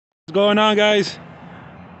What's going on, guys?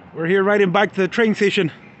 We're here riding back to the train station,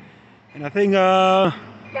 and I think the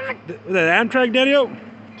Amtrak, Daniel?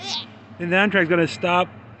 And the Amtrak's gonna stop.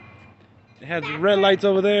 It has red lights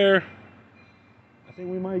over there. I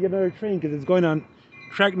think we might get another train because it's going on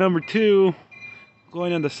track number 2,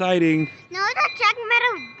 going on the siding. No, the track made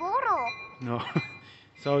of bottle. No.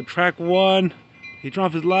 So track 1, he turned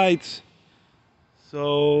off his lights.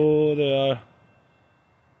 So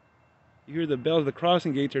you hear the bells, the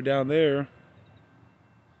crossing gates are down there.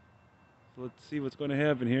 So let's see what's going to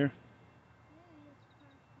happen here.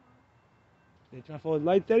 They turn off all the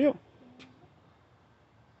lights, Daniel?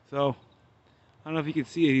 So, I don't know if you can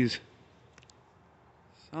see it. He's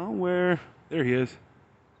somewhere. There he is.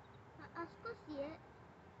 I'll still see it.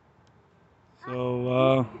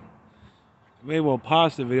 So, maybe we'll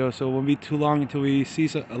pause the video so it won't be too long until we see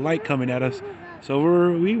a light coming at us. So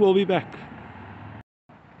we will be back.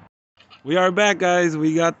 We are back, guys.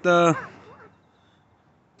 We got the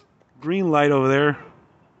green light over there.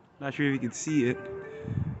 Not sure if you can see it,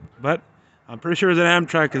 but I'm pretty sure it's an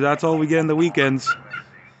Amtrak because that's all we get on the weekends.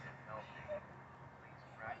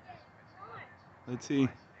 Let's see.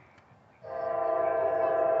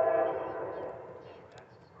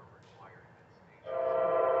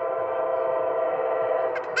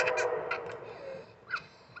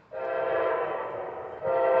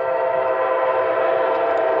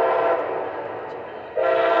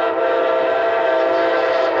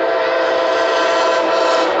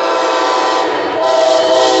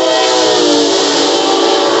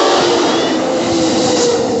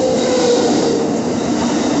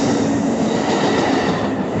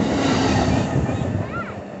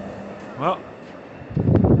 Well,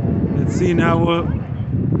 let's see now. We'll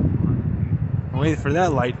wait for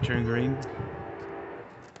that light to turn green.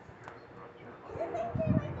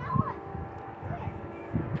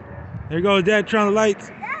 There goes Dad, turn on the lights.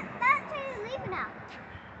 That train is leaving now.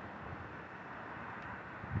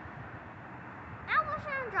 I wish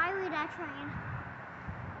I'm driving that train.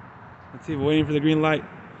 Let's see, we're waiting for the green light.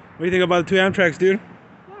 What do you think about the 2 Amtraks, dude?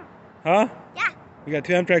 Yeah. Huh? Yeah. We got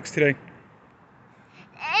 2 Amtraks today.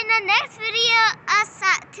 In the next video, us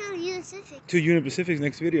at 2 Union Pacific. 2 Union Pacifics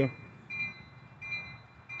next video.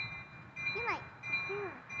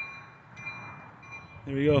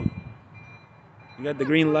 There we go. We got the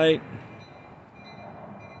green light.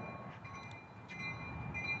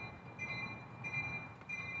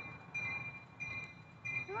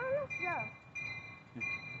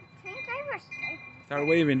 Train driver's driving. Start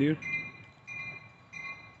waving, dude.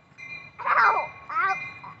 Ow! Ow!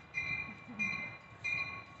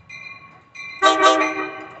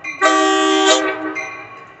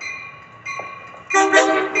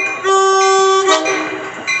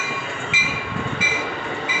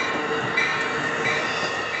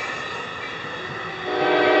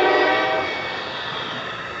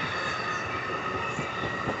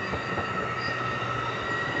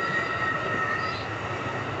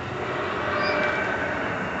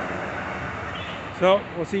 So,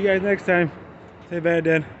 we'll see you guys next time. Say bye,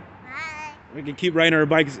 Dad. Bye. We can keep riding our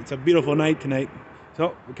bikes. It's a beautiful night tonight.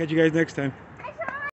 So, we'll catch you guys next time.